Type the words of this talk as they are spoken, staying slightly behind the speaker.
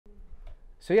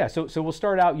So yeah, so we'll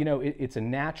start out, it's a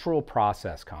natural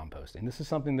process, composting. This is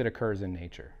something that occurs in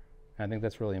nature. I think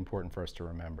that's really important for us to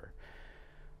remember.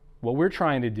 What we're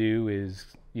trying to do is,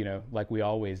 like we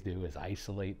always do, is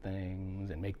isolate things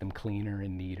and make them cleaner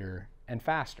and neater and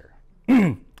faster.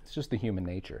 It's just the human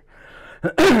nature.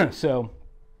 So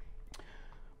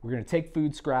we're going to take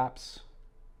food scraps.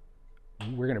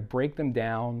 We're going to break them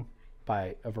down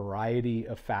by a variety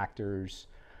of factors,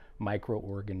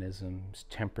 microorganisms,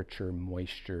 temperature,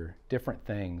 moisture, different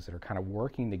things that are kind of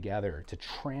working together to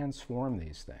transform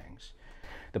these things.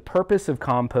 The purpose of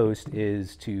compost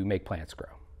is to make plants grow.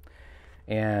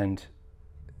 And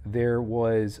there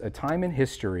was a time in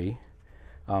history,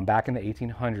 back in the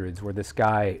 1800s, where this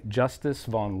guy, Justus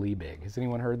von Liebig, has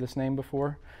anyone heard this name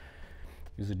before?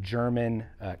 He was a German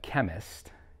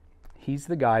chemist. He's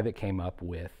the guy that came up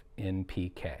with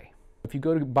NPK. If you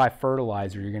go to buy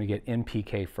fertilizer, you're going to get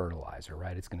NPK fertilizer,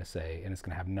 right? It's going to say, and it's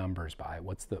going to have numbers by it.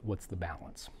 What's the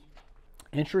balance?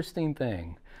 Interesting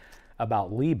thing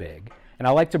about Liebig, and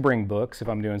I like to bring books if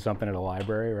I'm doing something at a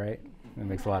library, right? It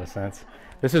makes a lot of sense.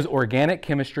 This is Organic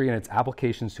Chemistry and its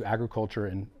Applications to Agriculture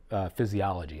and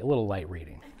Physiology. A little light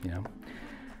reading,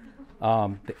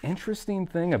 The interesting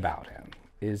thing about him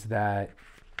is that,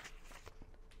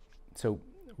 so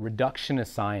reductionist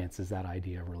science is that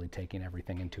idea of really taking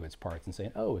everything into its parts and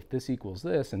saying, oh, if this equals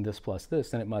this and this plus this,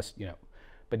 then it must,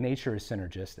 but nature is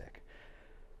synergistic,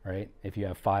 right? If you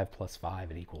have 5 plus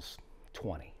 5, it equals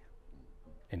 20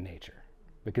 in nature,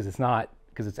 because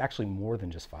it's actually more than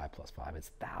just 5 plus 5.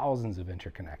 It's thousands of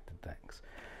interconnected things.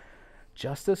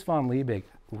 Justus von Liebig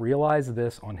realized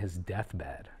this on his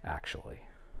deathbed, actually.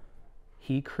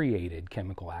 He created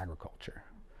chemical agriculture.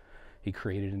 He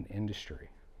created an industry,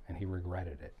 and he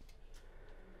regretted it.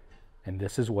 And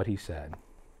this is what he said.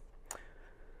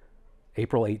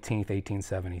 April 18th,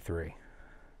 1873.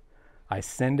 I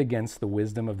sinned against the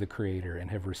wisdom of the Creator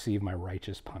and have received my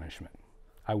righteous punishment.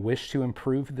 I wish to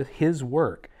improve his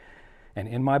work, and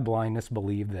in my blindness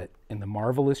believe that in the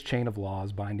marvelous chain of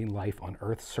laws binding life on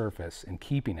earth's surface and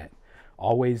keeping it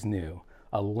always new,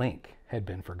 a link had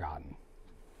been forgotten,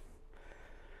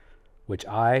 which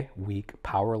I, weak,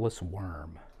 powerless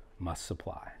worm, must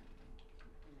supply.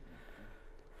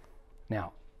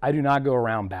 Now, I do not go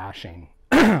around bashing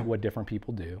what different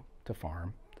people do to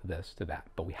farm, to this, to that,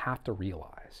 but we have to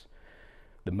realize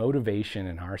the motivation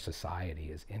in our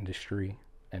society is industry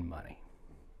and money.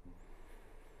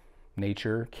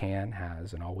 Nature can,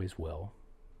 has, and always will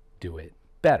do it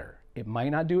better. It might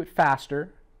not do it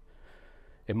faster.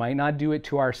 It might not do it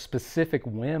to our specific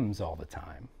whims all the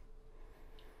time.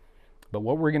 But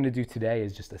what we're going to do today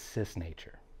is just assist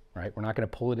nature, right? We're not going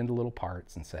to pull it into little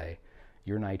parts and say,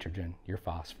 your nitrogen, your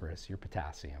phosphorus, your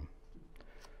potassium.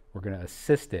 We're going to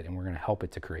assist it, and we're going to help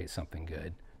it to create something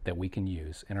good that we can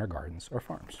use in our gardens or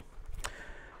farms.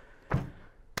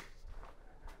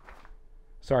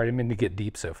 Sorry, I didn't mean to get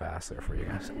deep so fast there for you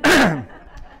guys.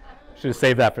 Should have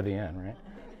saved that for the end, right?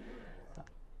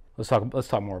 Let's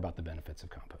talk more about the benefits of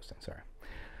composting. Sorry.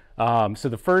 So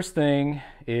the first thing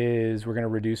is we're going to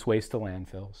reduce waste to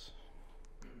landfills.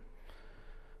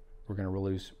 We're going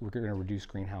to reduce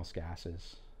greenhouse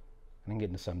gases. I can get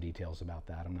into some details about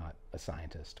that. I'm not a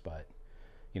scientist, but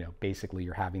basically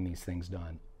you're having these things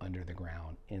done under the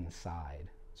ground,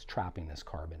 inside. It's trapping this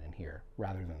carbon in here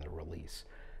rather than the release.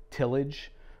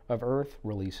 Tillage of earth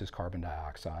releases carbon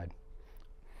dioxide.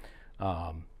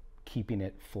 Keeping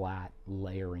it flat,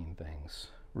 layering things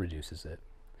reduces it.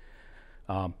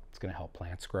 It's going to help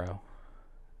plants grow.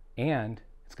 And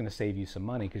it's going to save you some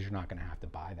money because you're not going to have to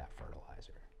buy that fertilizer.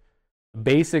 The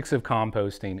basics of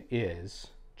composting is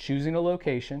choosing a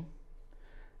location,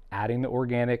 adding the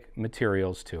organic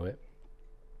materials to it.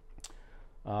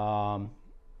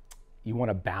 You want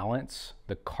to balance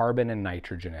the carbon and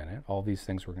nitrogen in it. All these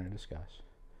things we're going to discuss.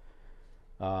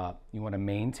 You want to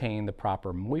maintain the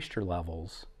proper moisture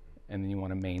levels, and then you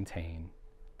want to maintain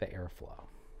the airflow,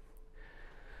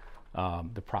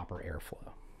 the proper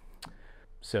airflow.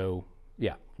 So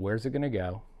yeah, where's it going to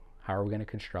go? How are we going to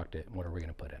construct it? What are we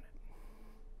going to put in it?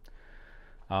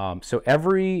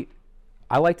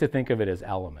 I like to think of it as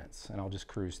elements, and I'll just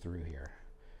cruise through here.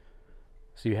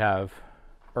 So you have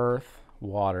earth,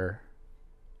 water,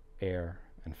 air,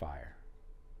 and fire.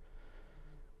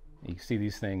 You see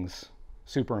these things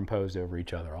superimposed over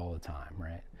each other all the time,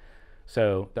 right?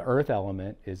 So the earth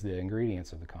element is the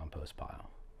ingredients of the compost pile.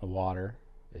 The water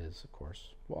is, of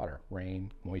course, water,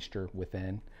 rain, moisture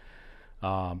within.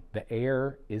 The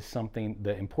air is something,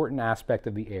 the important aspect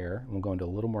of the air, and we'll go into a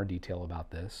little more detail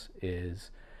about this, is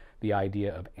the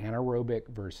idea of anaerobic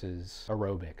versus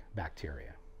aerobic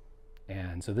bacteria.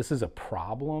 And so this is a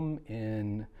problem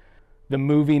in the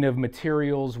moving of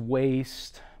materials,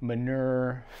 waste,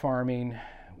 manure, farming,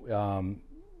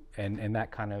 and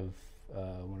that kind of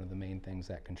one of the main things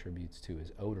that contributes to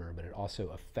is odor, but it also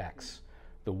affects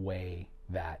the way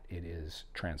that it is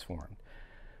transformed.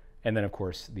 And then, of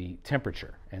course, the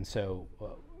temperature. And so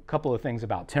a couple of things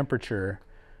about temperature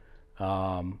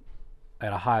at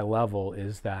a high level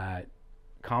is that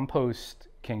compost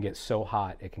can get so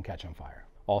hot it can catch on fire.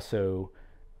 Also,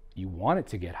 you want it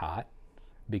to get hot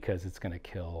because it's going to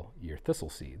kill your thistle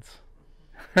seeds.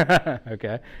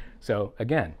 Okay? So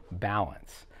again,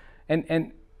 balance.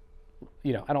 And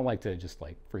you know, I don't like to just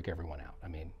like freak everyone out. I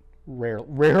mean,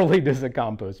 rarely does a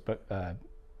compost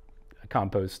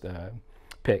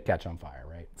pit catch on fire,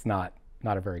 right? It's not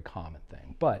a very common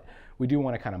thing, but we do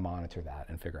want to kind of monitor that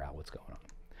and figure out what's going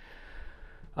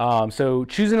on. So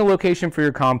choosing a location for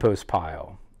your compost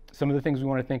pile. Some of the things we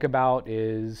want to think about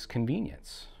is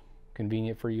convenience.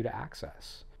 Convenient for you to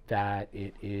access. That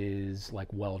it is like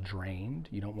well drained.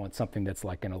 You don't want something that's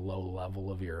like in a low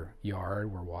level of your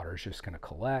yard where water is just going to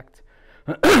collect.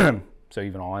 So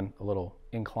even on a little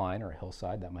incline or a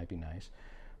hillside, that might be nice.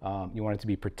 You want it to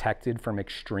be protected from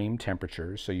extreme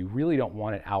temperatures. So you really don't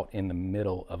want it out in the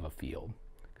middle of a field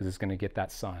because it's going to get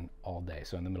that sun all day.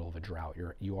 So in the middle of a drought,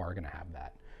 you are going to have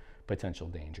that potential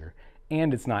danger.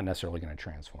 And it's not necessarily going to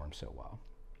transform so well.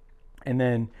 And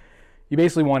then you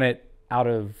basically want it out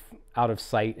of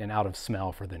sight and out of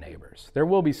smell for the neighbors. There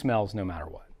will be smells no matter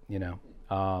what, you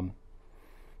know.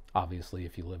 Obviously,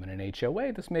 if you live in an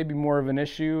HOA, this may be more of an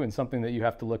issue and something that you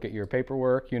have to look at your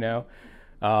paperwork, you know.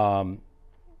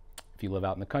 If you live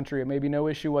out in the country, it may be no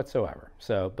issue whatsoever.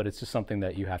 So, but it's just something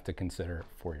that you have to consider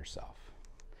for yourself.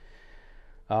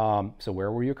 So where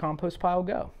will your compost pile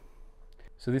go?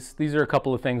 So these are a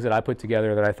couple of things that I put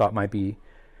together that I thought might be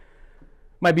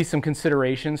some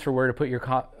considerations for where to put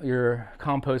your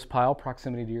compost pile.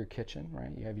 Proximity to your kitchen,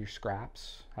 right? You have your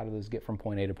scraps. How do those get from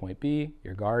point A to point B?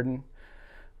 Your garden.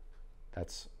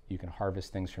 You can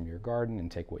harvest things from your garden and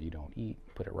take what you don't eat,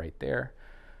 put it right there.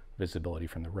 Visibility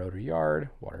from the road or yard,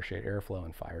 watershed airflow,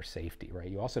 and fire safety, right?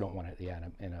 You also don't want it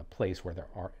in a place where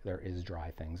there is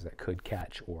dry things that could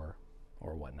catch or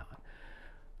whatnot.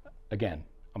 Again,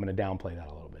 I'm going to downplay that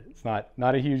a little bit. It's not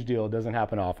a huge deal. It doesn't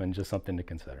happen often, just something to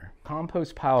consider.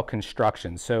 Compost pile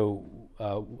construction. So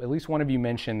at least one of you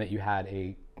mentioned that you had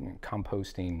a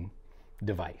composting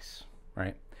device,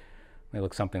 right? They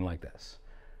look something like this.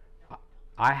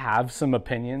 I have some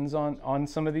opinions on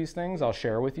some of these things I'll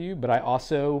share with you, but I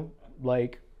also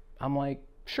I'm like,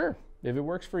 sure, if it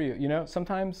works for you. You know,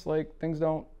 sometimes like things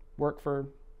don't work for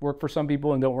some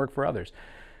people and don't work for others.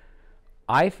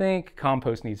 I think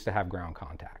compost needs to have ground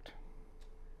contact.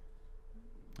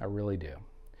 I really do.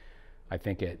 I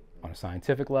think it on a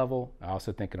scientific level. I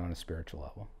also think it on a spiritual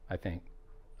level. I think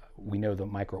we know the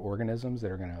microorganisms that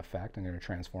are going to affect and going to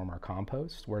transform our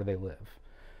compost. Where do they live?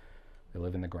 They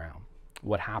live in the ground.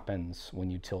 What happens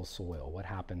when you till soil? What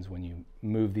happens when you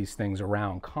move these things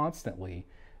around constantly?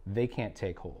 They can't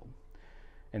take hold.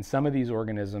 And some of these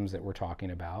organisms that we're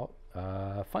talking about,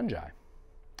 fungi,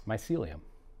 mycelium,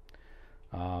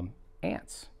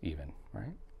 ants even,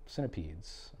 right?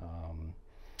 Centipedes,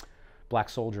 black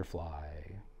soldier fly,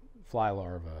 fly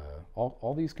larvae,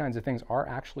 all these kinds of things are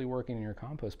actually working in your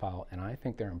compost pile, and I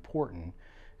think they're important.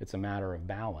 It's a matter of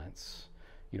balance.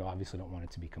 You obviously don't want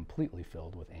it to be completely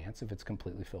filled with ants. If it's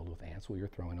completely filled with ants, well, you're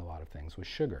throwing a lot of things with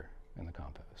sugar in the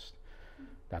compost.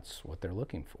 That's what they're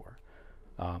looking for.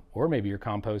 Or maybe your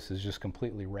compost is just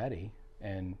completely ready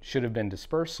and should have been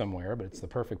dispersed somewhere, but it's the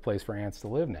perfect place for ants to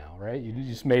live now, right? You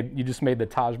just made the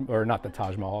Taj, or not the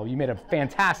Taj Mahal, you made a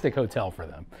fantastic hotel for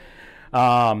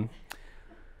them.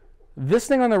 This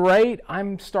thing on the right,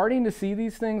 I'm starting to see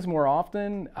these things more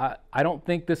often. I don't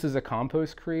think this is a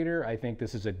compost creator. I think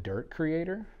this is a dirt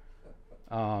creator.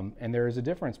 And there is a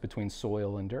difference between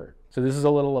soil and dirt. So this is a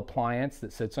little appliance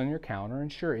that sits on your counter,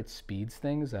 and sure, it speeds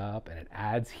things up and it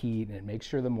adds heat and it makes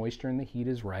sure the moisture and the heat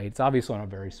is right. It's obviously on a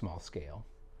very small scale,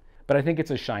 but I think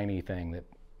it's a shiny thing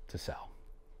to sell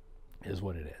is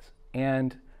what it is.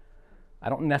 And I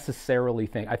don't necessarily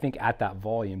think, I think at that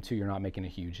volume too, you're not making a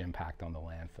huge impact on the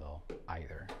landfill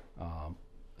either.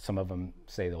 Some of them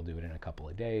say they'll do it in a couple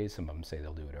of days. Some of them say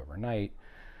they'll do it overnight.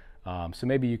 So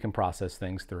maybe you can process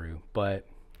things through, but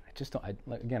I just don't,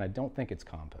 I don't think it's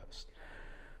compost.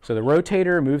 So the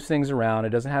rotator moves things around. It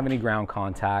doesn't have any ground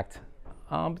contact,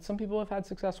 but some people have had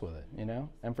success with it,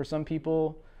 and for some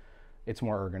people it's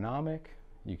more ergonomic.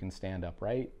 You can stand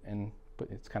upright and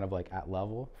it's kind of like at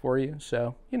level for you.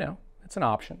 So, it's an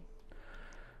option.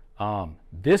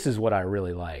 This is what I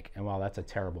really like. And while that's a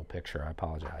terrible picture, I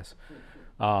apologize.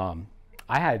 I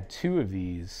had two of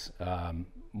these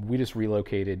we just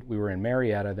relocated. We were in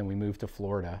Marietta, then we moved to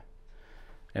Florida,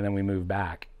 and then we moved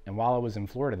back. And while I was in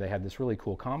Florida, they had this really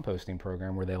cool composting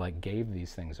program where they like gave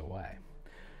these things away.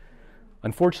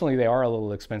 Unfortunately, they are a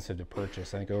little expensive to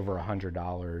purchase, I think over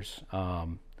 $100,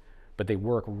 but they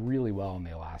work really well and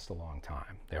they last a long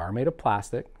time. They are made of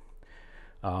plastic,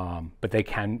 but they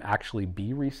can actually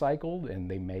be recycled, and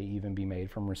they may even be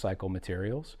made from recycled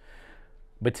materials.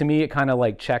 But to me, it kind of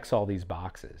like checks all these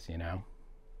boxes, you know?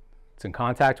 It's in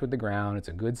contact with the ground, it's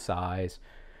a good size,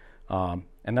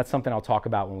 and that's something I'll talk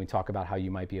about when we talk about how you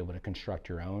might be able to construct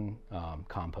your own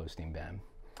composting bin.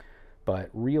 But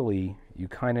really, you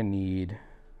kind of need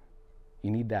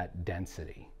that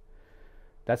density.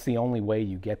 That's the only way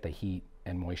you get the heat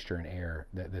and moisture and air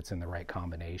that's in the right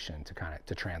combination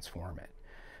to transform it.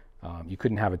 You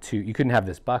couldn't have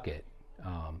this bucket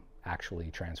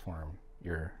actually transform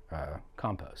your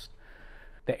compost.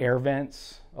 The air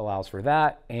vents allows for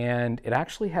that, and it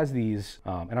actually has these,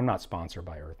 and I'm not sponsored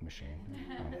by Earth Machine,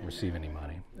 I don't receive any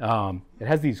money. It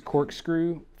has these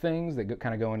corkscrew things that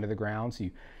kind of go into the ground, so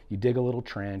you dig a little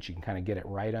trench, you can kind of get it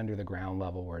right under the ground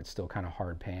level where it's still kind of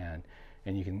hard pan,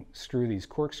 and you can screw these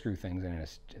corkscrew things in, and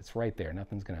it's right there.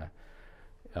 Nothing's gonna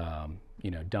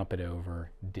dump it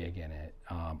over, dig in it.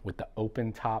 With the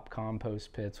open top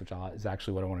compost pits, which is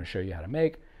actually what I want to show you how to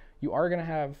make, you are gonna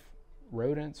have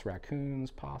rodents,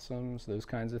 raccoons, possums, those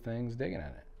kinds of things digging in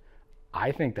it.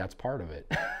 I think that's part of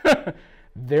it.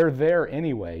 They're there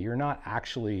anyway. You're not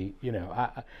actually,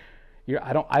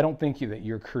 I don't think that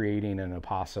you're creating an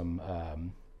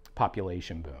opossum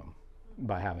population boom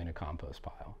by having a compost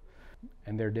pile.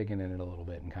 And they're digging in it a little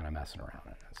bit and kind of messing around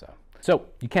in it. So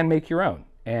you can make your own.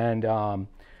 And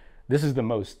this is the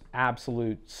most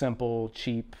absolute, simple,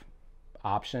 cheap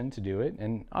option to do it.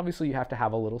 And obviously you have to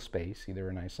have a little space, either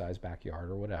a nice sized backyard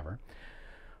or whatever.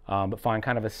 But find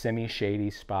kind of a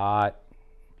semi-shady spot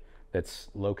that's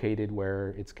located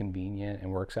where it's convenient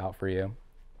and works out for you.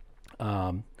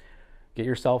 Get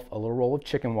yourself a little roll of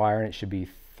chicken wire, and it should be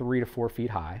 3 to 4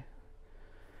 feet high.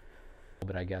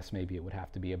 But I guess maybe it would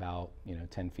have to be about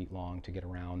 10 feet long to get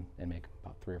around and make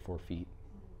about 3 or 4 feet,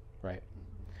 right?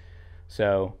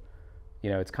 So,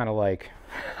 it's kind of like,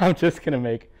 I'm just gonna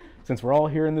make, since we're all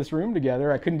here in this room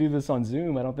together, I couldn't do this on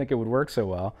Zoom, I don't think it would work so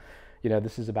well.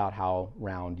 This is about how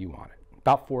round you want it.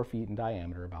 About 4 feet in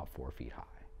diameter, about 4 feet high.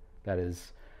 That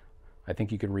is, I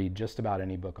think you could read just about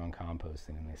any book on composting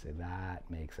and they say that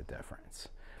makes a difference.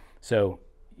 So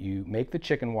you make the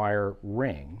chicken wire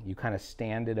ring, you kind of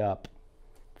stand it up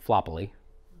floppily,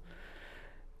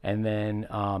 and then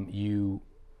you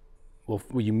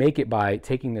make it by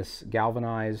taking this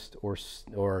galvanized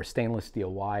or stainless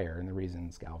steel wire, and the reason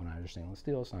it's galvanized or stainless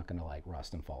steel, it's not going to like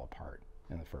rust and fall apart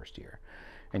in the first year.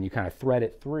 And you kind of thread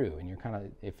it through, and you're kind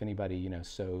of, if anybody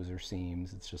sews or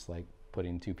seams, it's just like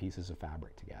putting 2 pieces of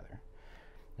fabric together,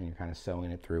 and you're kind of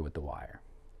sewing it through with the wire.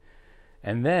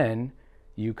 And then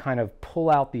you kind of pull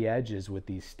out the edges with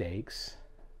these stakes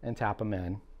and tap them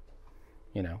in,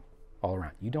 all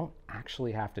around. You don't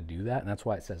actually have to do that, and that's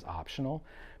why it says optional,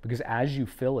 because as you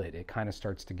fill it, it kind of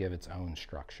starts to give its own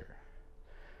structure.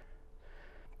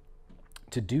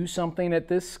 To do something at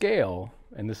this scale,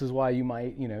 and this is why you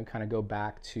might, kind of go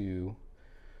back to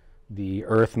the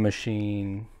Earth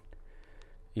Machine,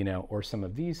 or some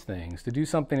of these things. To do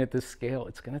something at this scale,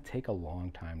 it's going to take a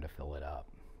long time to fill it up,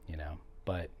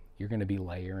 but you're going to be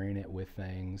layering it with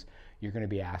things. You're going to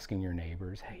be asking your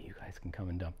neighbors, hey, you guys can come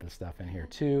and dump this stuff in here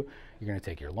too. You're going to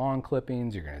take your lawn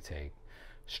clippings, you're going to take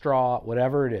straw,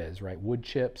 whatever it is, right? Wood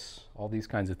chips, all these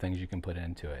kinds of things you can put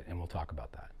into it, and we'll talk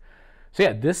about that. So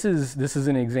yeah, this is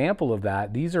an example of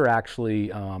that. These are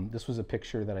actually, this was a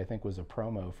picture that I think was a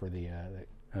promo for the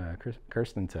that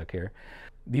Kirsten took here.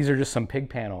 These are just some pig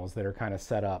panels that are kind of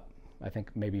set up, I think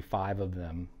maybe 5 of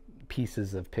them,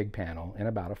 pieces of pig panel in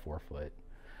about a 4-foot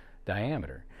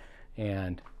diameter.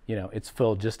 And it's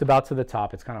filled just about to the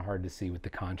top. It's kind of hard to see with the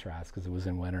contrast because it was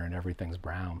in winter and everything's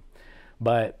brown.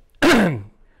 But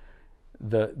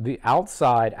the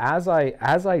outside, as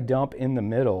I dump in the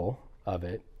middle of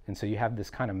it, and so you have this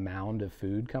kind of mound of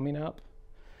food coming up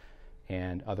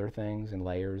and other things and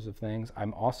layers of things,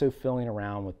 I'm also filling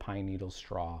around with pine needle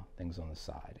straw things on the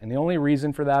side. And the only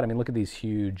reason for that, I mean, look at these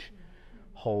huge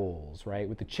holes, right?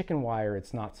 With the chicken wire,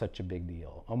 it's not such a big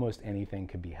deal. Almost anything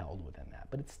could be held within that,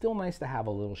 but it's still nice to have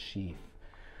a little sheath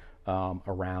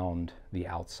around the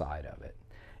outside of it.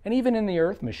 And even in the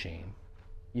Earth Machine,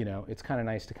 it's kind of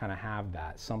nice to kind of have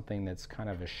that, something that's kind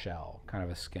of a shell, kind of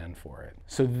a skin for it.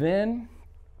 So then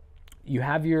you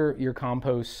have your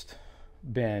compost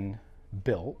bin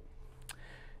built,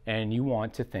 and you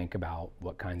want to think about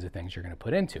what kinds of things you're going to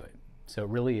put into it. So it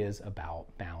really is about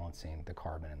balancing the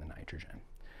carbon and the nitrogen.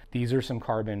 These are some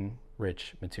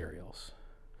carbon-rich materials.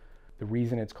 The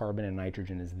reason it's carbon and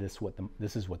nitrogen is this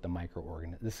is what the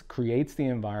microorganism, this creates the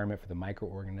environment for the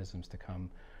microorganisms to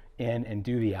come in and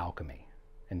do the alchemy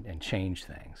and change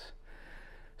things.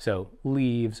 So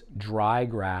leaves, dry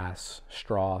grass,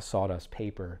 straw, sawdust,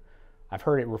 paper. I've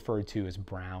heard it referred to as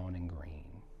brown and green,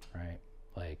 right?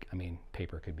 Like, I mean,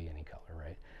 paper could be any color,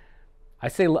 right? I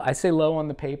say low on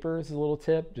the paper as a little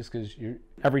tip, just because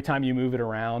every time you move it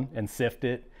around and sift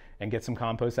it and get some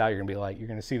compost out, you're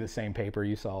gonna see the same paper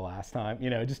you saw last time.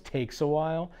 You know, it just takes a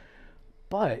while.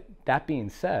 But that being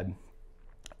said,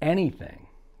 anything,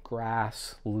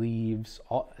 grass, leaves,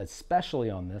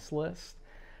 especially on this list,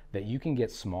 that you can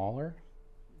get smaller,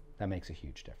 that makes a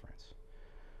huge difference.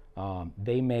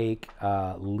 They make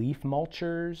leaf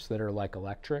mulchers that are like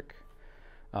electric.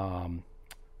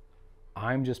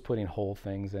 I'm just putting whole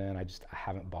things in. I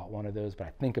haven't bought one of those, but I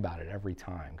think about it every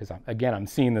time because I'm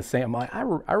seeing the same. I'm like, I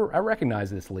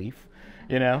recognize this leaf,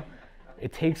 you know.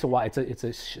 It takes a while. It's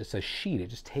a sheet. It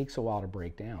just takes a while to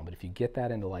break down. But if you get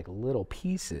that into like little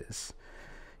pieces,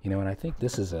 you know, and I think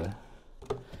this is a,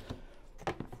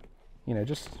 you know,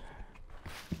 just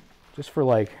for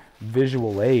like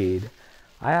visual aid,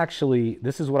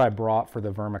 this is what I brought for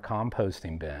the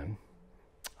vermicomposting bin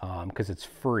because it's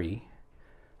free.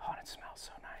 Oh, and it smells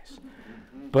so nice.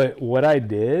 But what I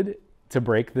did to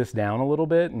break this down a little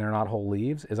bit, and they're not whole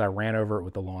leaves, is I ran over it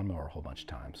with the lawnmower a whole bunch of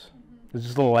times. It's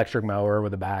just a little electric mower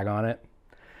with a bag on it.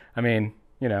 I mean,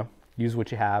 you know, use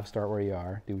what you have, start where you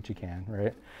are, do what you can,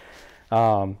 right?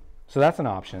 So that's an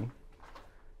option.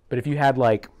 But if you had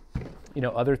like, you know,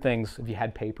 other things, if you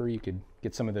had paper, you could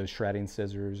get some of those shredding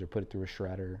scissors or put it through a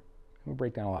shredder. It will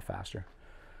break down a lot faster.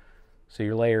 So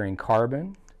you're layering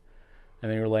carbon,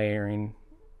 and then you're layering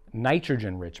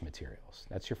nitrogen-rich materials.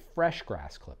 That's your fresh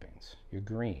grass clippings, your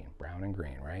green, brown and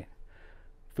green, right?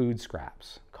 Food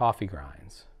scraps, coffee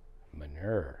grinds,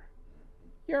 manure,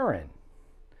 urine.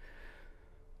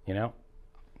 You know,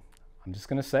 I'm just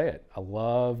gonna say it. I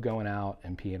love going out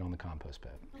and peeing on the compost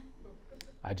pit.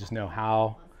 I just know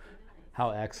how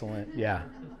excellent, yeah,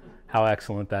 how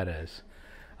excellent that is.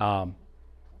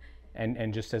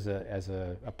 And just as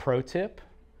a pro tip,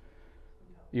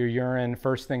 your urine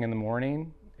first thing in the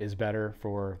morning is better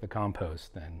for the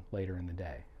compost than later in the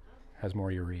day. It has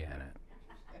more urea in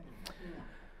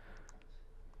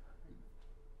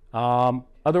it.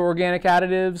 Other organic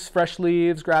additives, fresh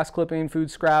leaves, grass clipping, food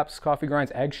scraps, coffee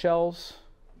grinds, eggshells.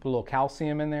 Put a little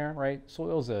calcium in there, right?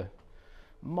 Soil's a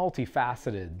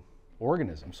multifaceted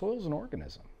organism. Soil's an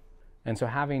organism. And so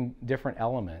having different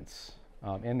elements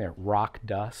in there, rock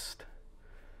dust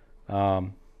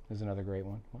is another great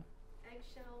one. What?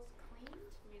 Eggshells cleaned?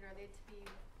 I mean, are they to be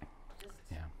just...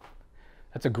 Yeah,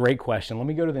 that's a great question. Let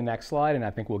me go to the next slide and I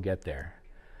think we'll get there.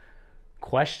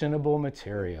 Questionable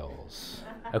materials.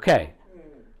 Okay,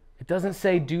 it doesn't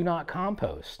say do not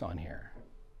compost on here.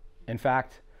 In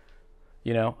fact,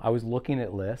 you know, I was looking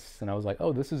at lists and I was like,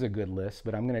 oh, this is a good list,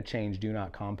 but I'm going to change do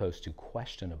not compost to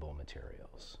questionable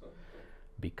materials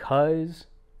because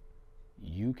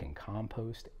you can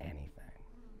compost anything.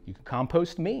 You can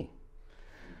compost me.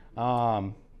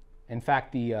 In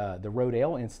fact, the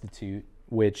Rodale Institute,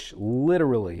 which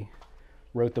literally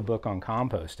wrote the book on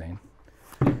composting,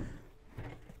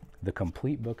 The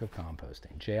Complete Book of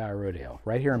Composting, J.I. Rodale,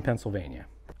 right here in Pennsylvania.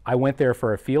 I went there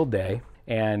for a field day,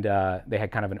 and they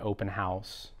had kind of an open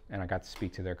house, and I got to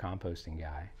speak to their composting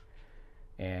guy.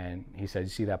 And he said, you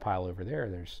see that pile over there?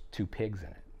 There's 2 pigs in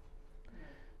it.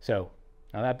 So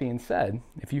now that being said,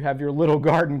 if you have your little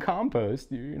garden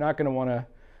compost, you're not going to want to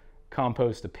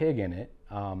compost a pig in it.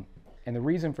 And the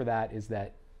reason for that is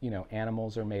that, you know,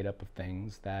 animals are made up of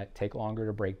things that take longer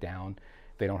to break down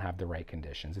if they don't have the right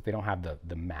conditions, if they don't have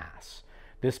the mass.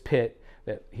 This pit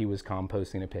that he was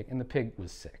composting a pig, and the pig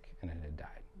was sick and it had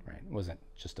died, right? It wasn't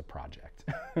just a project.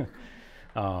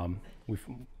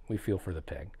 We feel for the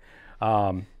pig.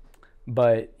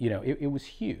 But, you know, it was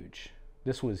huge.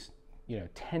 This was, you know,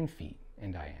 10 feet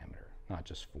in diameter, not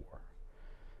just 4.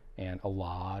 And a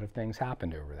lot of things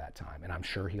happened over that time. And I'm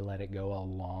sure he let it go a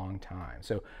long time.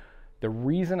 So the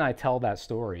reason I tell that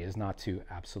story is not to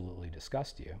absolutely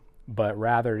disgust you, but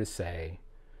rather to say,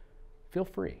 feel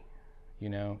free, you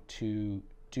know, to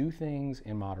do things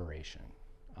in moderation.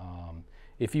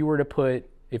 If you were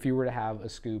to have a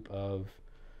scoop of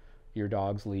your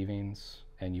dog's leavings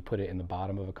and you put it in the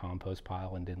bottom of a compost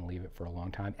pile and didn't leave it for a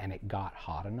long time and it got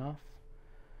hot enough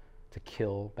to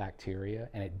kill bacteria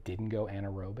and it didn't go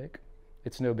anaerobic,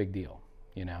 it's no big deal,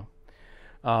 you know.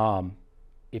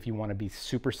 If you want to be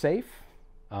super safe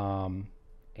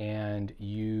and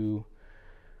you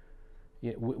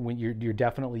When you're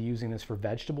definitely using this for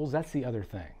vegetables, that's the other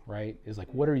thing, right? Is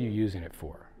like, what are you using it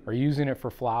for? Are you using it for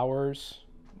flowers?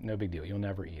 No big deal. You'll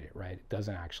never eat it, right? It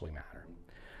doesn't actually matter.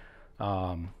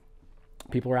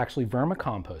 People are actually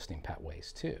vermicomposting pet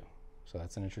waste too. So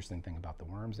that's an interesting thing about the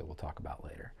worms that we'll talk about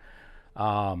later.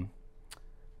 And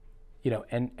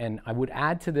I would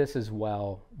add to this as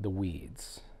well the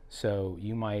weeds. So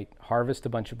you might harvest a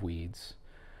bunch of weeds.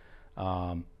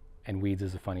 And weeds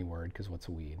is a funny word because what's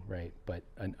a weed, right? But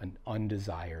an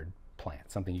undesired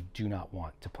plant, something you do not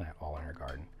want to plant all in your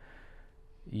garden.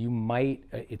 You might,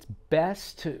 it's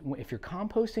best to, if you're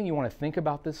composting, you want to think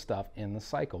about this stuff in the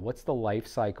cycle. What's the life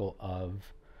cycle of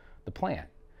the plant?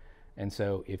 And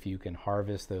so if you can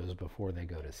harvest those before they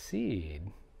go to seed,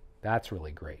 that's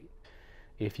really great.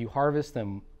 If you harvest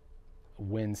them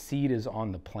when seed is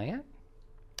on the plant,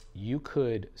 you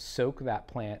could soak that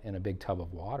plant in a big tub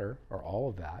of water, or all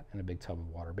of that in a big tub of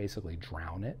water, basically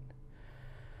drown it,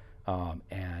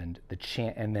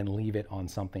 and then leave it on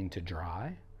something to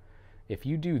dry. If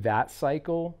you do that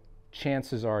cycle,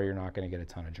 chances are you're not going to get a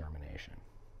ton of germination.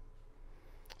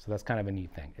 So that's kind of a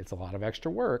neat thing. It's a lot of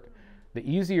extra work. The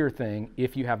easier thing,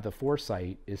 if you have the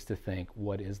foresight, is to think,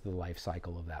 what is the life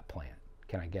cycle of that plant?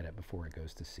 Can I get it before it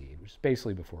goes to seed, which is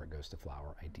basically before it goes to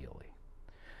flower, ideally.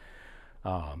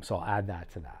 So I'll add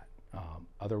that to that.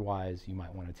 Otherwise, you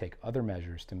might want to take other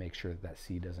measures to make sure that that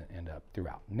seed doesn't end up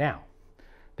throughout. Now,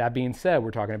 that being said,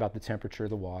 we're talking about the temperature,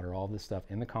 the water, all this stuff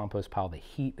in the compost pile, the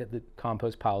heat that the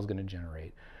compost pile is going to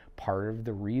generate. Part of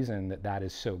the reason that that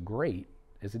is so great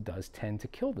is it does tend to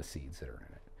kill the seeds that are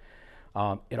in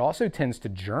it. It also tends to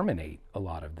germinate a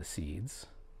lot of the seeds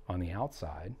on the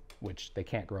outside, which they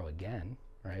can't grow again,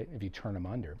 right, if you turn them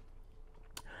under.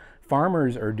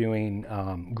 Farmers are doing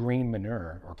green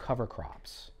manure or cover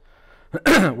crops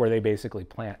where they basically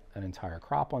plant an entire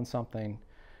crop on something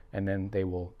and then they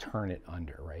will turn it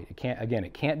under, right?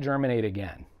 It can't germinate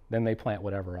again. Then they plant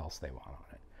whatever else they want on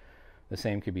it. The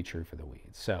same could be true for the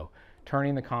weeds. So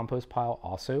turning the compost pile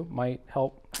also might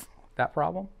help that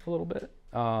problem a little bit,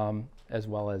 as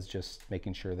well as just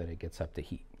making sure that it gets up to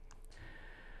heat.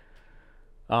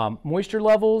 Moisture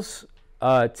levels.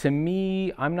 To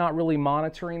me, I'm not really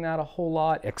monitoring that a whole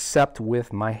lot except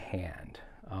with my hand.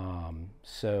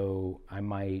 So I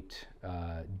might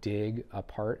dig a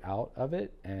part out of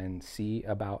it and see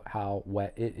about how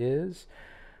wet it is.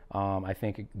 I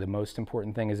think the most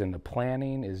important thing is in the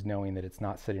planning is knowing that it's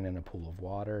not sitting in a pool of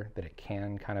water, that it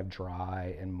can kind of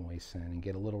dry and moisten and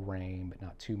get a little rain, but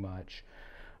not too much.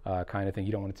 Kind of thing.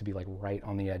 You don't want it to be like right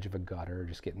on the edge of a gutter,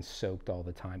 just getting soaked all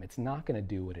the time. It's not going to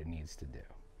do what it needs to do.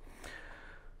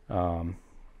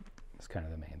 It's kind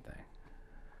of the main thing.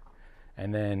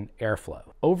 And then airflow.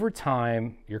 Over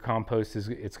time, your compost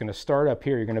it's going to start up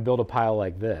here. You're going to build a pile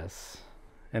like this.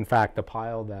 In fact, the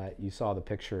pile that you saw the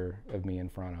picture of me in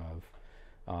front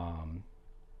of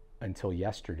until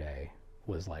yesterday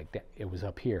was like, it was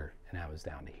up here and now it's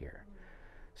down to here.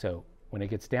 So when it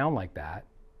gets down like that,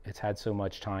 it's had so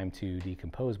much time to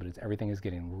decompose, but everything is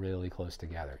getting really close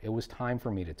together. It was time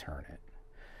for me to turn it.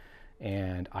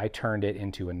 And I turned it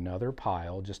into another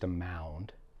pile, just a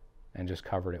mound, and just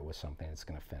covered it with something that's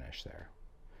going to finish there.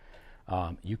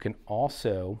 You can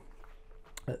also,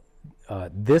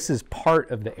 this is part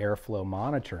of the airflow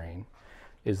monitoring,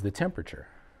 is the temperature.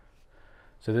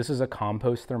 So this is a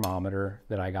compost thermometer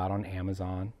that I got on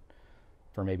Amazon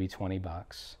for maybe 20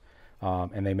 bucks.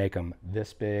 And they make them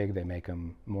this big. They make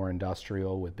them more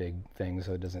industrial with big things,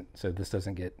 so this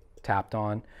doesn't get tapped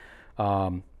on.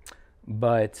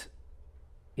 But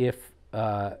if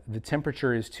the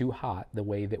temperature is too hot, the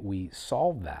way that we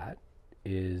solve that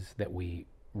is that we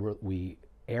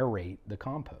aerate the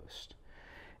compost.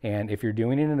 And if you're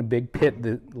doing it in a big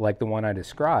pit like the one I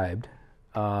described,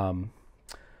 there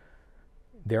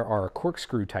are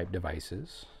corkscrew type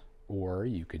devices, or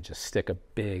you could just stick a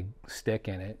big stick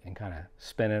in it and kind of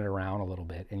spin it around a little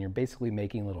bit, and you're basically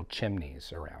making little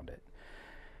chimneys around it.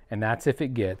 And that's if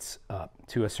it gets up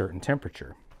to a certain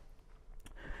temperature.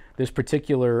 This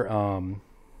particular, I'll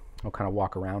kind of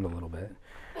walk around a little bit.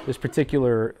 This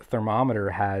particular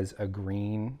thermometer has a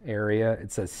green area.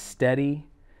 It says steady,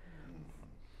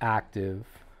 active,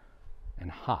 and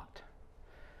hot.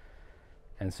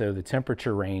 And so the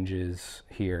temperature ranges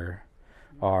here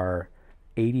are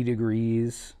 80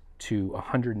 degrees to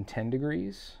 110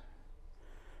 degrees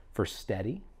for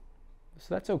steady.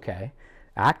 So that's okay.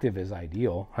 Active is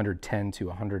ideal, 110 to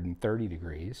 130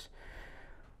 degrees.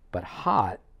 But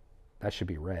hot, that should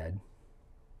be red,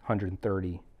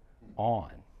 130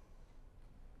 on.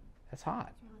 That's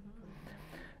hot.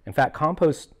 In fact,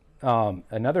 compost,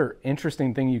 another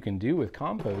interesting thing you can do with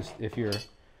compost, if you're,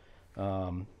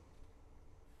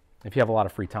 if you have a lot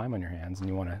of free time on your hands and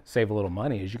you want to save a little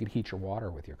money, is you could heat your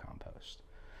water with your compost.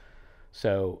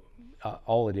 So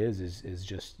all it is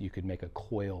just you could make a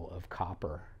coil of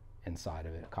copper inside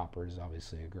of it. Copper is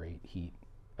obviously a great heat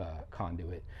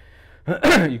conduit.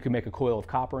 You can make a coil of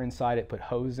copper inside it, put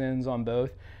hose ends on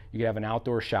both. You could have an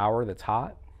outdoor shower that's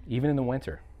hot, even in the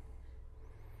winter.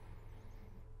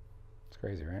 It's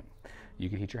crazy, right? You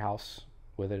could heat your house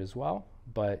with it as well.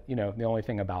 But, you know, the only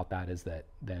thing about that is that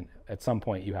then at some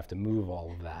point you have to move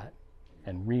all of that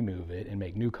and remove it and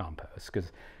make new compost,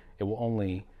 because it will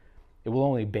only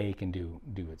bake and do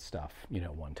its stuff, you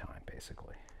know, one time,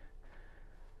 basically.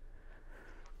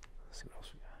 Let's see what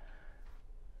else we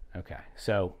got. Okay,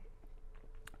 so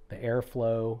the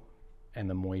airflow and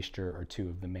the moisture are two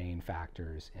of the main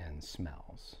factors in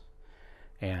smells.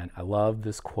 And I love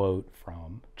this quote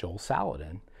from Joel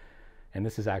Salatin, and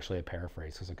this is actually a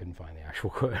paraphrase because I couldn't find the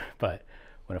actual quote, but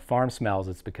when a farm smells,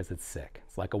 it's because it's sick.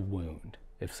 It's like a wound.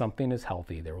 If something is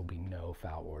healthy, there will be no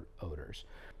foul odors.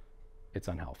 It's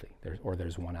unhealthy,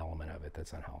 there's one element of it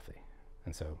that's unhealthy.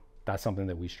 And so that's something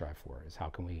that we strive for, is how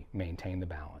can we maintain the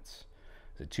balance?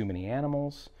 Is it too many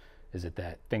animals? Is it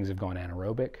that things have gone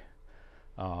anaerobic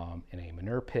in a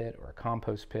manure pit or a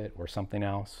compost pit or something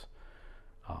else?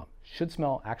 Should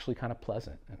smell actually kind of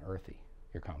pleasant and earthy,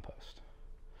 your compost.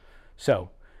 So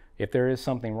if there is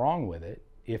something wrong with it,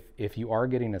 if you are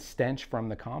getting a stench from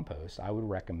the compost, I would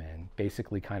recommend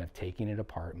basically kind of taking it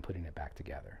apart and putting it back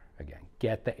together. Again,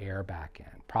 get the air back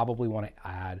in. Probably want to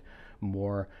add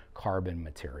more carbon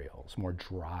materials, more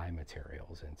dry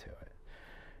materials into it.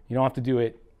 You don't have to do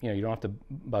it, you know, you don't have to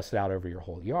bust it out over your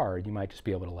whole yard. You might just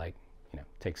be able to, like, you know,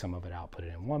 take some of it out, put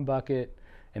it in one bucket,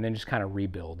 and then just kind of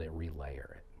rebuild it,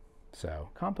 relayer it. So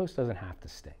compost doesn't have to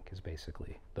stink is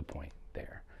basically the point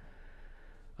there.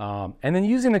 And then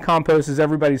using the compost is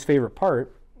everybody's favorite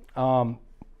part.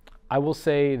 I will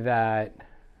say that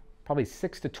probably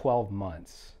 6 to 12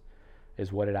 months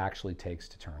is what it actually takes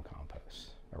to turn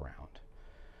compost around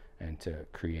and to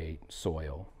create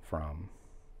soil from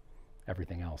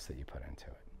everything else that you put into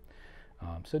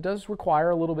it. So it does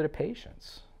require a little bit of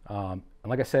patience. And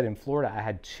like I said, in Florida, I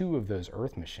had 2 of those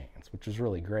earth machines, which was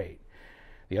really great.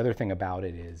 The other thing about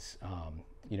it is,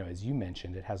 you know, as you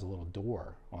mentioned, it has a little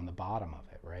door on the bottom of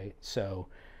it, right? So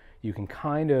you can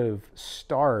kind of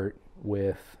start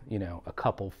with, you know, a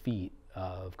couple feet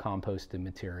of composted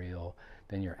material,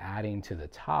 then you're adding to the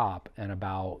top, and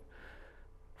about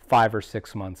 5 or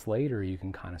 6 months later, you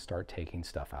can kind of start taking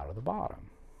stuff out of the bottom.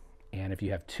 And if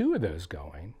you have 2 of those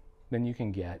going, then you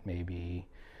can get maybe,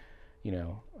 you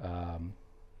know, a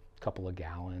couple of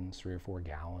gallons, 3 or 4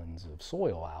 gallons of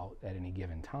soil out at any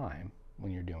given time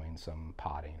when you're doing some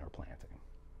potting or planting.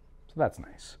 So that's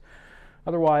nice.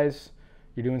 Otherwise,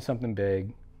 you're doing something big,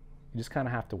 you just kind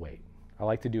of have to wait. I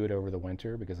like to do it over the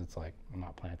winter because it's like, I'm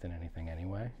not planting anything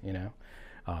anyway, you know,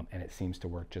 and it seems to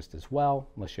work just as well,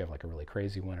 unless you have like a really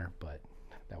crazy winter, but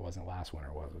that wasn't last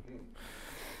winter, was it?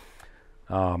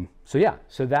 So yeah,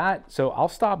 so I'll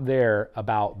stop there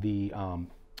about the,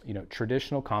 you know,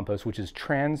 traditional compost, which is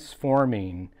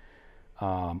transforming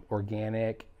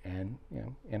organic and, you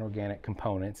know, inorganic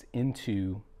components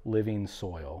into living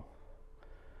soil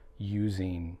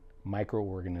using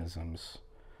microorganisms,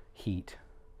 heat,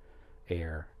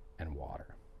 air, and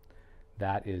water.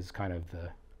 That is kind of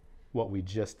what we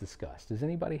just discussed. Does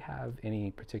anybody have any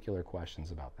particular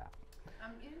questions about that?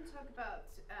 You didn't talk about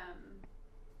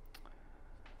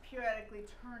periodically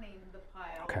turning the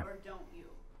pile, Okay. or don't you?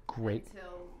 Great.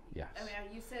 Until, Yes. I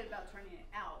mean, you said about turning it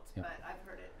out, Yep. but I've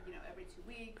heard it, you know, every 2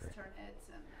 weeks, Great. turn it,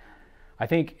 and I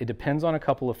think it depends on a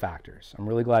couple of factors. I'm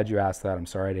really glad you asked that. I'm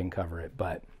sorry I didn't cover it,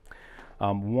 but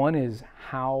one is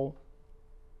how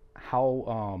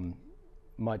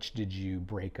much did you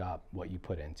break up what you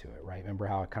put into it, right? Remember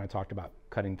how I kind of talked about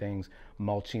cutting things,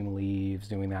 mulching leaves,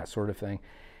 doing that sort of thing.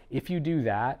 If you do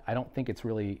that, I don't think it's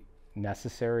really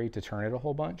necessary to turn it a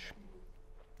whole bunch.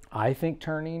 I think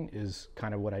turning is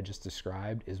kind of what I just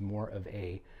described, is more of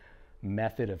a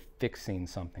method of fixing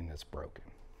something that's broken.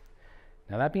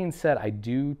 Now that being said, I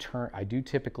do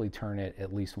typically turn it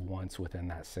at least once within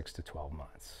that 6 to 12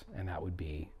 months, and that would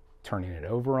be turning it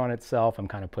over on itself. I'm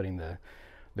kind of putting the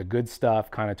good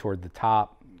stuff kind of toward the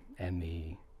top, and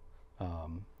the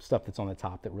stuff that's on the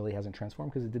top that really hasn't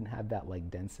transformed because it didn't have that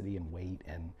like density and weight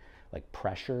and like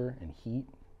pressure and heat,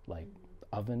 like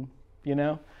oven, you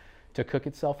know, to cook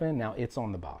itself in. Now it's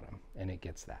on the bottom and it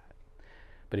gets that.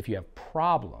 But if you have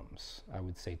problems, I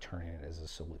would say turning it as a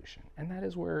solution. And that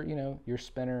is where, you know, your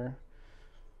spinner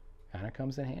kind of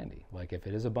comes in handy. Like if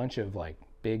it is a bunch of like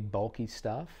big bulky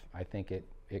stuff, I think it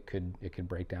could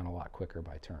break down a lot quicker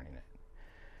by turning it.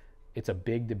 It's a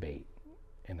big debate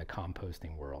in the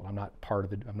composting world. I'm not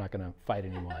going to fight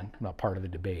anyone. I'm not part of the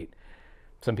debate.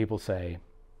 Some people say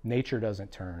nature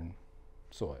doesn't turn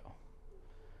soil.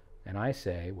 And I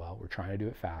say, well, we're trying to do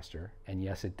it faster. And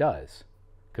yes, it does,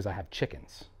 because I have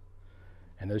chickens.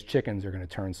 And those chickens are going to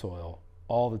turn soil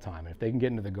all the time. And if they can get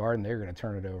into the garden, they're going to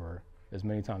turn it over as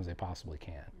many times as they possibly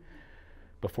can.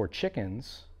 Before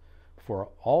chickens, for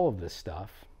all of this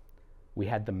stuff, we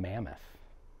had the mammoth.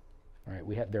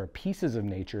 Right? There are pieces of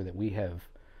nature that we have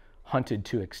hunted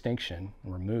to extinction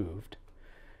and removed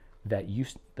that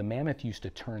the mammoth used to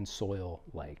turn soil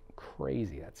like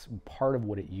crazy. That's part of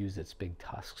what it used its big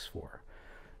tusks for.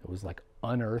 It was like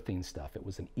unearthing stuff. It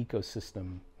was an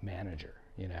ecosystem manager,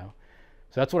 you know?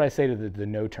 So that's what I say to the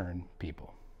no-turn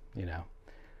people, you know?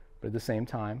 But at the same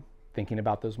time, thinking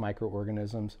about those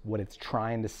microorganisms, what it's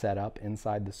trying to set up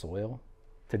inside the soil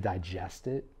to digest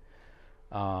it,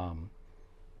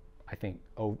 I think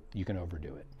you can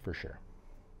overdo it for sure.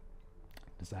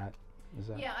 Is that?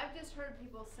 Yeah, I've just heard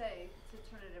people say to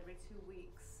turn it every 2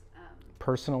 weeks.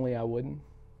 Personally, I wouldn't,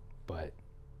 but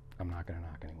I'm not going to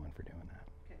knock anyone for doing that.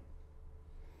 Okay.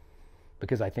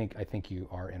 Because I think you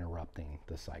are interrupting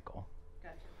the cycle.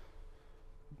 Gotcha.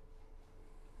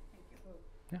 Thank you.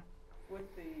 Yeah.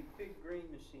 With the big green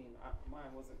machine,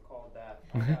 mine wasn't called that.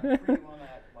 I got free one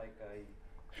at like a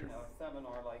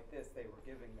seminar like this. They were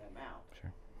giving them out.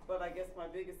 Sure. But I guess my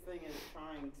biggest thing is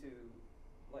trying to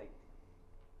like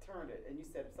turn it. And you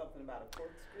said something about a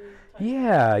corkscrew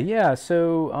type? Yeah.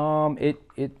 So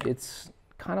it's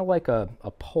kind of like a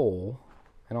pole,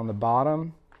 and on the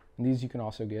bottom, and these you can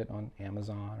also get on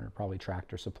Amazon or probably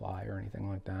Tractor Supply or anything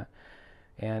like that.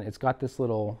 And it's got this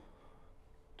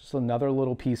just another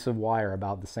little piece of wire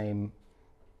about the same,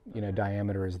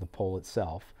 diameter as the pole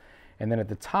itself. And then at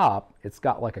the top, it's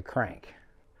got like a crank.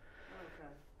 Okay.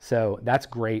 So that's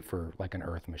great for like an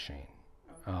earth machine.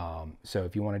 So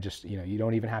if you want to just, you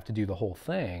don't even have to do the whole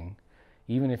thing.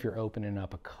 Even if you're opening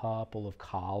up a couple of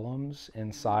columns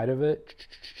inside of it,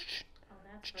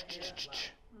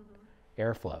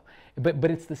 airflow.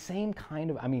 But it's the same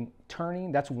kind of,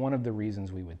 turning, that's one of the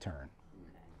reasons we would turn,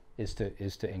 is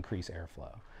to increase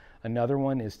airflow. Another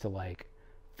one is to like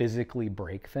physically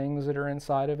break things that are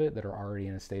inside of it that are already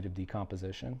in a state of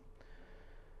decomposition.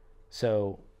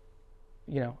 So,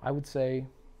 I would say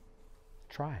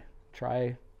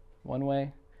try one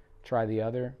way, try the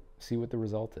other, see what the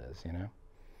result is, So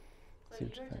see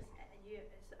what you think.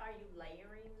 are you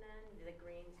layering then the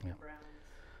greens and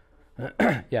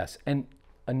browns? Yes, and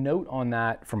a note on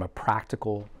that from a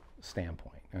practical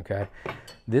standpoint, okay?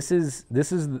 This is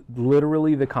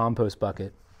literally the compost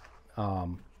bucket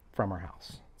from our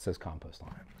house. It says compost on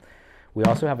it. We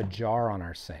also have a jar on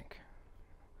our sink.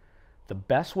 The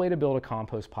best way to build a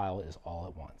compost pile is all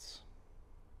at once.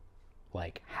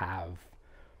 Like have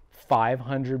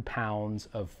 500 pounds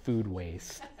of food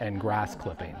waste and grass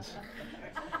clippings.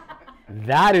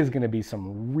 That is going to be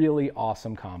some really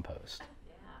awesome compost.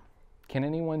 Yeah. Can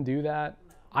anyone do that?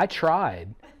 I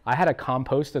tried. I had a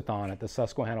compost-a-thon at the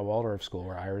Susquehanna Waldorf School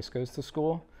where Iris goes to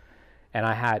school. And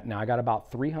I got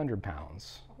about 300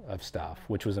 pounds of stuff,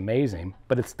 which was amazing,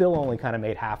 but it still only kind of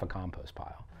made half a compost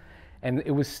pile. And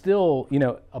it was still,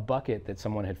 a bucket that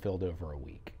someone had filled over a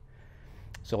week.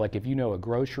 So like if a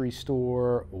grocery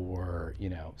store or,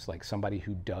 it's like somebody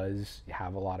who does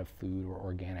have a lot of food or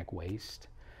organic waste,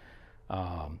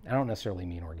 I don't necessarily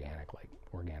mean organic, like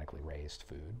organically raised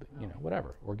food, but,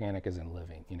 whatever. Organic is in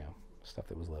living, stuff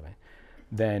that was living.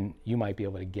 Then you might be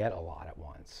able to get a lot at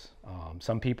once.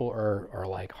 Some people are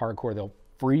like hardcore. They'll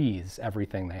freeze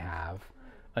everything they have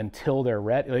until they're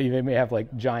ready. They may have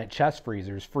like giant chest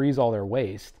freezers, freeze all their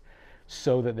waste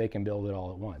so that they can build it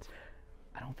all at once.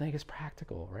 I don't think it's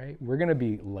practical, right? We're going to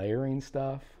be layering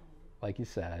stuff, like you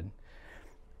said,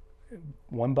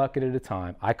 one bucket at a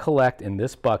time. I collect in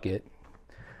this bucket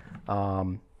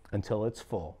until it's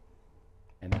full,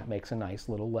 and that makes a nice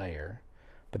little layer.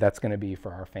 But that's going to be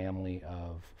for our family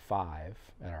of 5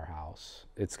 at our house.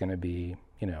 It's going to be,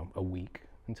 a week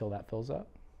until that fills up.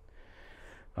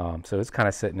 So it's kind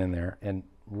of sitting in there. And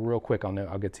real quick,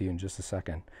 I'll get to you in just a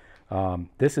second.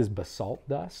 This is basalt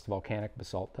dust, volcanic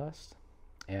basalt dust.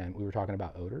 And we were talking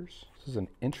about odors. This is an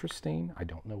interesting, I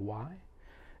don't know why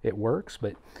it works,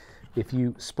 but if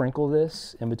you sprinkle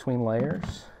this in between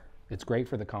layers, it's great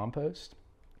for the compost.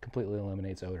 Completely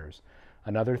eliminates odors.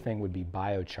 Another thing would be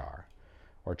biochar,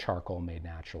 or charcoal made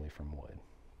naturally from wood.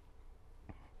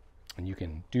 And you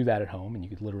can do that at home, and you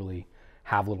could literally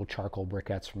have little charcoal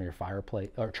briquettes from your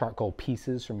fireplace, or charcoal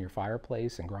pieces from your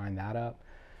fireplace, and grind that up.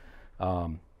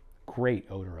 Great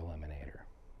odor eliminator.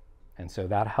 And so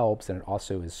that helps, and it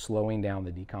also is slowing down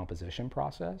the decomposition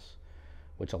process,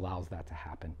 which allows that to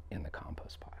happen in the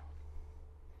compost pile.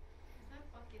 Is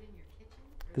that bucket in your kitchen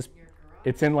or This, in your garage?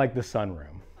 it's in like the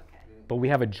sunroom. Okay. But we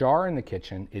have a jar in the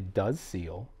kitchen. It does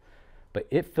seal, but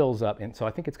it fills up. And so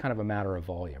I think it's kind of a matter of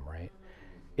volume, right?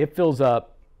 It fills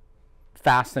up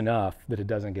fast enough that it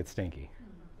doesn't get stinky,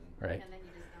 right? And then you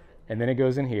just dump it. And then it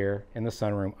goes in here in the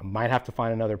sunroom. I might have to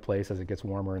find another place as it gets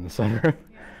warmer in the sunroom.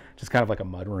 Just kind of like a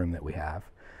mud room that we have.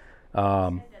 You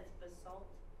said that's basalt.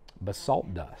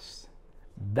 Basalt dust.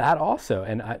 That also,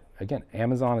 and again,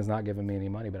 Amazon has not given me any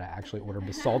money, but I actually ordered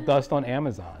basalt dust on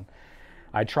Amazon.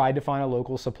 I tried to find a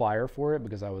local supplier for it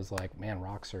because I was like, man,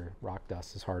 rock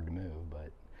dust is hard to move.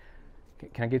 But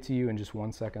can I get to you in just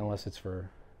 1 second, unless it's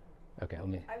for, okay, let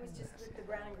me. I was just with the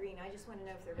brown and green, I just want to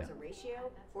know if there was a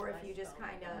ratio, or if you just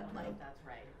kind of like That's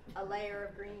right. a layer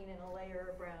of green and a layer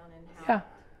of brown and how. Yeah,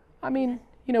 I mean,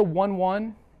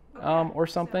 1-1 or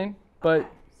something, but. Okay,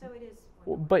 so it is.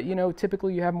 But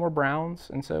typically you have more browns,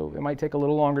 and so it might take a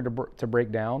little longer to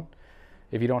break down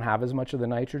if you don't have as much of the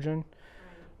nitrogen.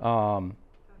 Right.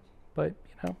 But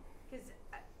Because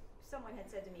someone had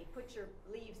said to me, put your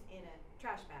leaves in a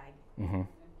trash bag, mm-hmm.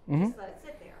 just let it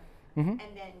sit there, Mm-hmm.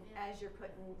 and then as you're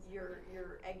putting your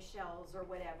eggshells or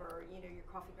whatever, your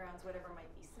coffee grounds, whatever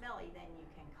might be smelly, then you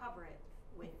can cover it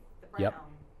with the brown.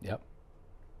 Yep.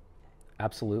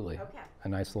 Absolutely. Okay. A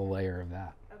nice little layer of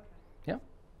that. Okay. Yep.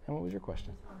 And what was your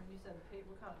question? You said paper,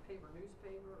 what kind of paper,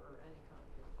 newspaper, or any kind of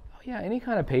paper? Oh yeah, any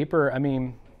kind of paper. I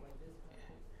mean,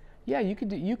 yeah, you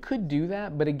could do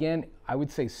that, but again, I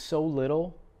would say so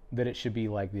little that it should be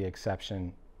like the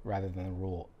exception rather than the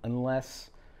rule,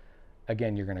 unless,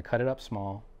 again, you're going to cut it up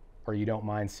small, or you don't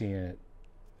mind seeing it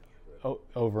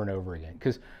over and over again.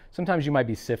 Because sometimes you might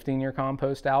be sifting your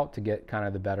compost out to get kind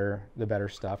of the better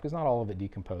stuff, because not all of it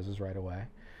decomposes right away.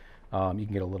 You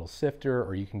can get a little sifter,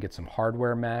 or you can get some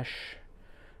hardware mesh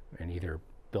and either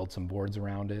build some boards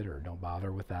around it, or don't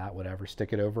bother with that, whatever.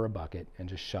 Stick it over a bucket and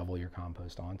just shovel your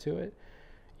compost onto it.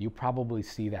 You probably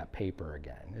see that paper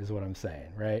again, is what I'm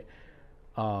saying, right?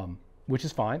 Which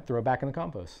is fine. Throw it back in the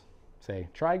compost. Say,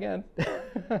 try again, So,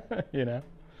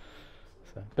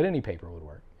 but any paper would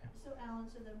work. Yeah. So Alan,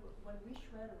 so then when we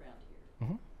shred around here,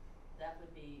 Mhm. that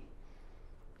would be,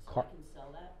 so Car- I can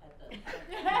sell that at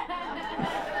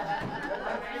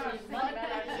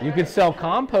the. You could sell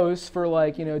compost for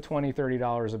like, $20,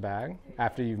 $30 a bag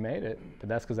after you've made it, but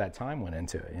that's because that time went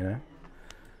into it,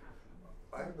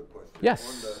 I have a question.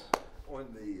 Yes. On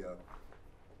the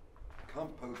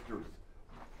composters,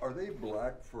 are they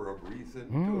black for a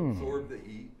reason to absorb the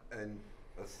heat and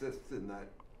assist in that?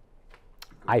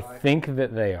 I think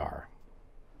that they are.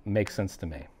 Makes sense to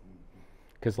me.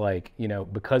 Because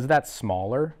because that's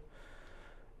smaller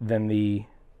than the,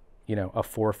 a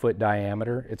 4-foot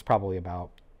diameter, it's probably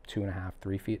about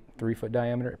 2.5, 3 foot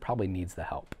diameter. It probably needs the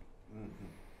help.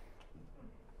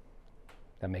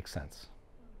 That makes sense.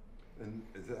 And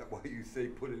is that why you say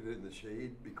put it in the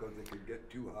shade, because it could get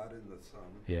too hot in the sun?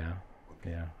 Yeah.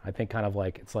 Yeah. I think kind of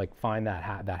like, it's like find that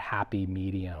happy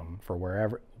medium for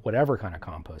whatever kind of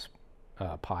compost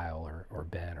pile or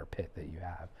bin or pit that you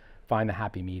have. Find the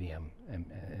happy medium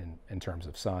in terms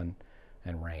of sun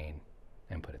and rain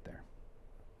and put it there.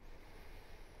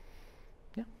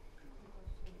 Yeah.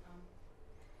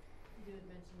 You had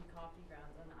mentioned coffee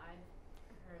grounds, and I've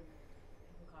heard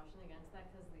people caution against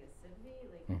that because of the acidity,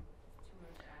 like too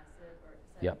much acid or.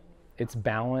 Yep. It's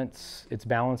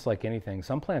balance like anything.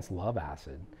 Some plants love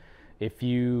acid. If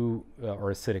you,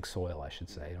 or acidic soil, I should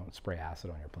say. Don't spray acid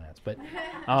on your plants. But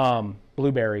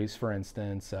blueberries, for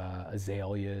instance,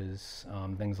 azaleas,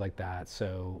 things like that.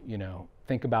 So,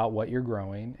 think about what you're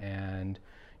growing, and,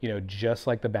 just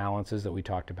like the balances that we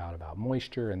talked about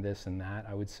moisture and this and that,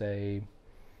 I would say,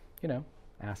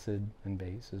 acid and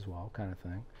base as well, kind of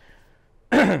thing.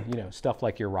 Stuff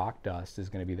like your rock dust is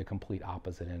going to be the complete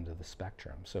opposite end of the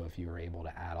spectrum. So if you were able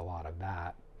to add a lot of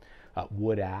that,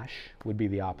 wood ash would be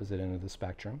the opposite end of the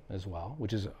spectrum as well,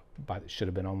 which should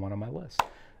have been on one of my lists.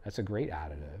 That's a great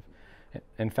additive.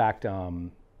 In fact, if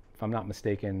I'm not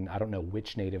mistaken, I don't know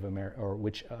which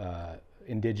which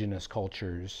indigenous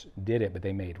cultures did it, but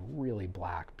they made really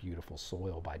black, beautiful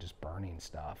soil by just burning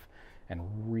stuff and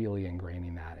really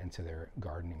ingraining that into their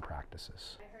gardening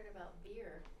practices. I heard about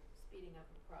beer speeding up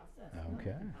the process.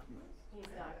 Okay.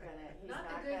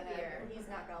 He's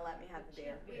not gonna let me have the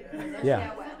beer.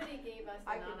 Yeah. Somebody gave us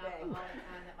I a could beg. non-alcoholic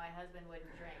kind that my husband wouldn't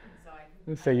drink, so I.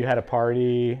 So you had a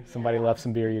party, somebody left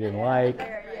some beer you didn't like.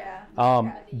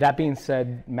 That being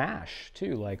said, mash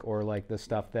too, or the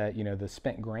stuff that, the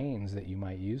spent grains that you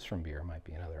might use from beer might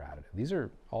be another additive. These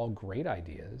are all great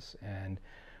ideas. And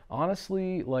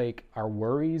honestly, our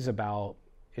worries about,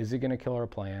 is it going to kill our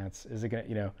plants? Is it going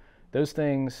to, those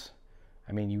things,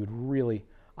 I mean, you would really,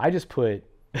 I just put,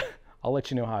 I'll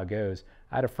let you know how it goes.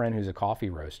 I had a friend who's a coffee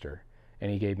roaster,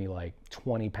 and he gave me like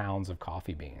 20 pounds of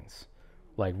coffee beans,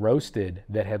 like roasted,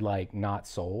 that had like not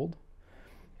sold.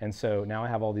 And so now I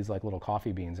have all these like little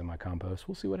coffee beans in my compost.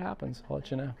 We'll see what happens. I'll let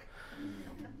you know.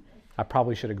 I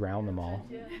probably should have ground them all,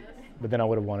 but then I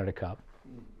would have wanted a cup.